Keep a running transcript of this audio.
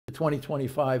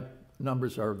2025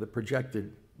 numbers are the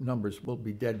projected numbers will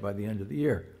be dead by the end of the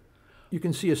year. You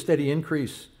can see a steady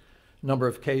increase number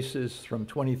of cases from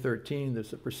 2013.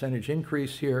 There's a percentage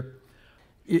increase here.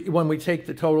 When we take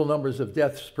the total numbers of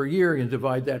deaths per year and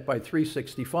divide that by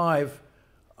 365,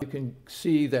 you can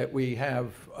see that we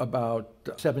have about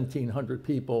 1,700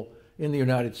 people in the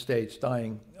United States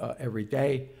dying every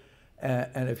day.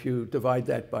 And if you divide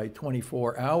that by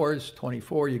 24 hours,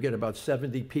 you get about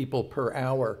 70 people per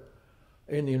hour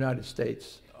in the United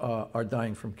States are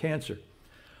dying from cancer.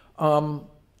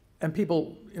 And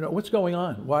people, what's going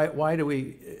on? Why do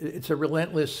we, it's a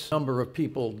relentless number of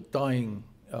people dying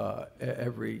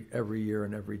every year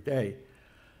and every day.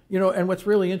 And what's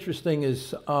really interesting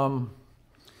is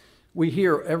we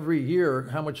hear every year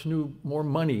how much more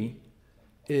money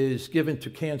is given to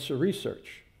cancer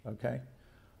research, okay?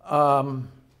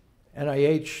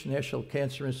 NIH, National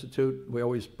Cancer Institute, we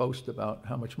always boast about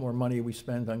how much more money we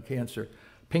spend on cancer.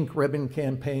 Pink ribbon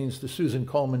campaigns, the Susan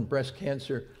Komen breast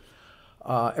cancer.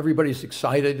 Everybody's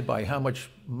excited by how much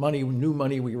new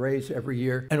money we raise every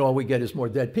year, and all we get is more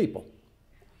dead people.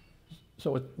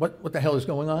 So what the hell is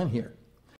going on here?